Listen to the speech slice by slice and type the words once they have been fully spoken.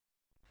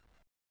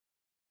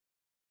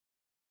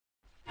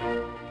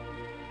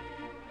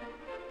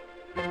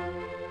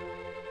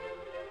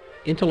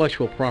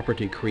Intellectual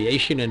property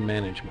creation and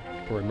management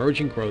for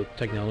emerging growth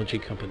technology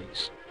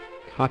companies.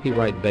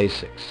 Copyright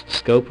basics,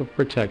 scope of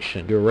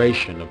protection,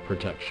 duration of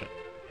protection.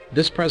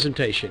 This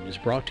presentation is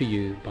brought to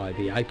you by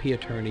the IP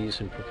attorneys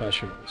and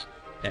professionals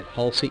at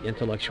Hulsey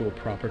Intellectual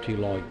Property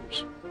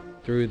Lawyers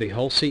through the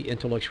Hulsey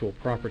Intellectual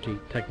Property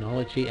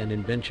Technology and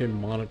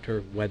Invention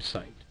Monitor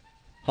website.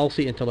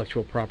 Hulsey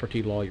Intellectual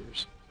Property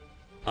Lawyers,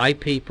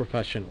 IP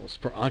professionals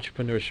for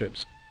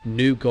entrepreneurship's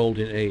new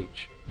golden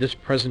age. This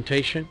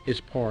presentation is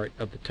part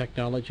of the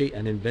Technology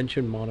and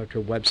Invention Monitor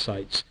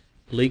website's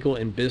Legal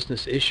and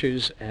Business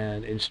Issues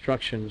and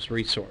Instructions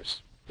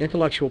resource.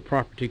 Intellectual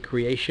property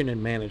creation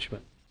and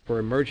management for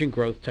emerging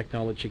growth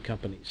technology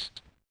companies.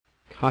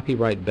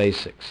 Copyright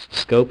basics,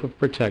 scope of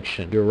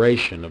protection,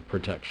 duration of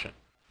protection.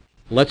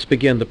 Let's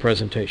begin the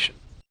presentation.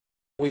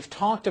 We've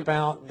talked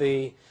about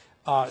the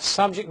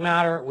subject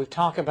matter, we've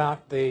talked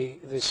about the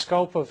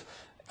scope of,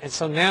 and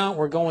so now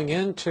we're going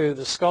into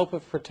the scope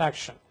of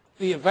protection.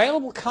 The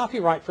available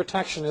copyright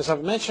protection, as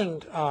I've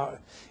mentioned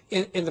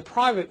in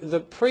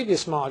the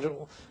previous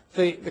module,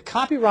 the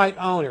copyright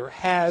owner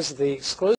has the exclusive